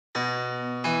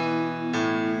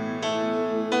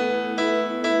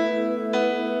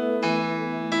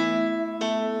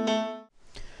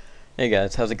Hey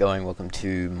guys, how's it going? Welcome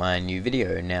to my new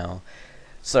video. Now,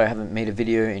 sorry I haven't made a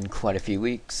video in quite a few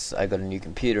weeks. I got a new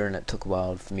computer and it took a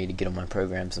while for me to get all my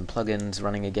programs and plugins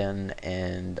running again,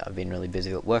 and I've been really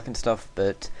busy at work and stuff,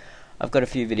 but I've got a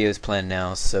few videos planned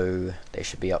now, so they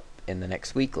should be up in the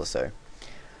next week or so.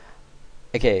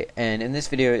 Okay, and in this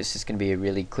video it's just going to be a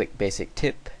really quick basic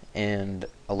tip, and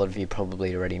a lot of you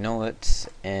probably already know it,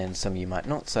 and some of you might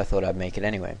not, so I thought I'd make it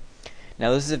anyway.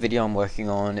 Now this is a video I'm working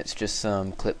on. It's just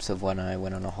some clips of when I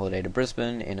went on a holiday to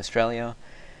Brisbane in Australia,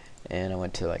 and I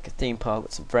went to like a theme park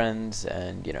with some friends,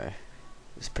 and you know, it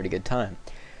was a pretty good time.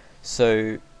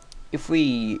 So if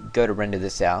we go to render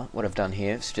this out, what I've done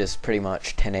here is just pretty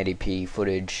much 1080p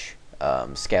footage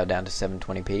scaled down to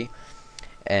 720p,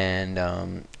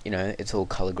 and you know, it's all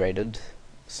color graded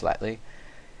slightly.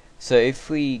 So if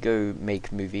we go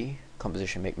make movie,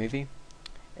 composition make movie,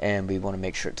 and we want to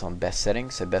make sure it's on best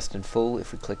settings, so best in full,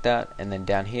 if we click that, and then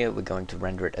down here we're going to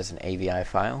render it as an AVI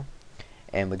file,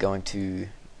 and we're going to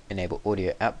enable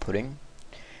audio outputting,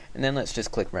 and then let's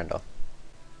just click render.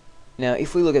 Now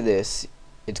if we look at this,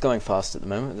 it's going fast at the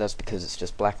moment. That's because it's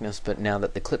just blackness, but now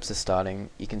that the clips are starting,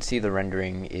 you can see the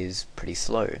rendering is pretty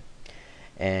slow.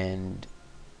 And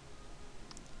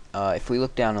if we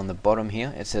look down on the bottom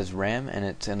here, it says RAM, and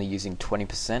it's only using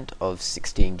 20% of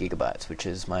 16 gigabytes, which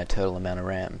is my total amount of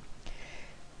RAM.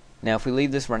 Now if we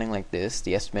leave this running like this,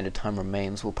 the estimated time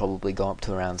remains will probably go up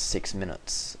to around 6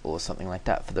 minutes or something like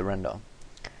that for the render.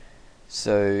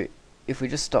 So if we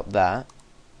just stop that,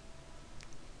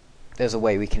 there's a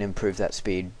way we can improve that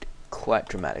speed quite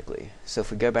dramatically. So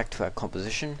if we go back to our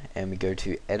composition and we go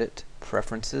to Edit,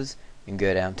 Preferences, and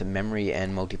go down to Memory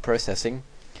and Multiprocessing,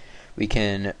 we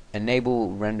can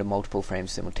enable render multiple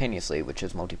frames simultaneously, which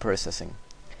is multiprocessing.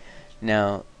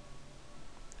 Now,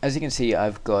 as you can see,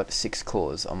 I've got 6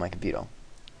 cores on my computer.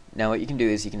 Now what you can do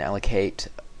is you can allocate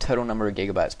total number of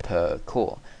gigabytes per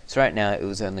core. So right now it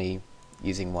was only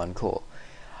using 1 core.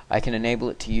 I can enable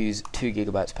it to use 2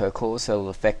 gigabytes per core, so it'll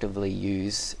effectively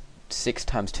use 6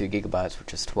 times 2 gigabytes,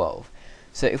 which is 12.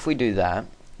 So if we do that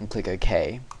and click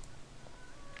OK,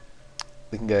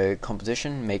 we can go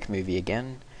Composition, Make Movie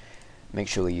again. Make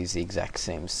sure we use the exact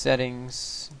same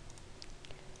settings,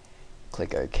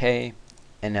 click OK,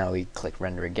 and now we click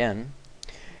render again.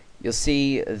 You'll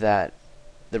see that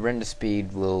the render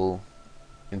speed will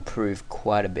improve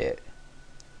quite a bit.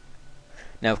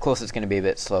 Now of course it's going to be a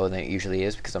bit slower than it usually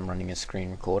is because I'm running a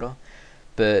screen recorder,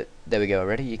 but there we go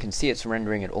already. You can see it's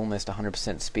rendering at almost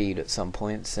 100% speed at some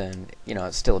points, and you know,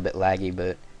 it's still a bit laggy,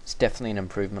 but it's definitely an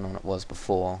improvement on what it was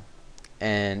before.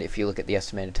 And if you look at the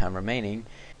estimated time remaining,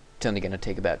 it's only going to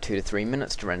take about 2 to 3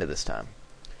 minutes to render this time.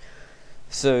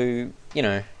 So, you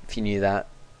know, if you knew that,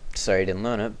 sorry I didn't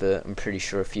learn it, but I'm pretty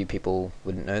sure a few people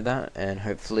wouldn't know that, and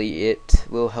hopefully it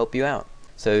will help you out.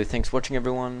 So thanks for watching,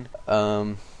 everyone.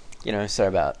 You know, sorry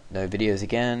about no videos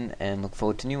again, and look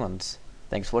forward to new ones.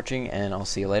 Thanks for watching, and I'll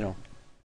see you later.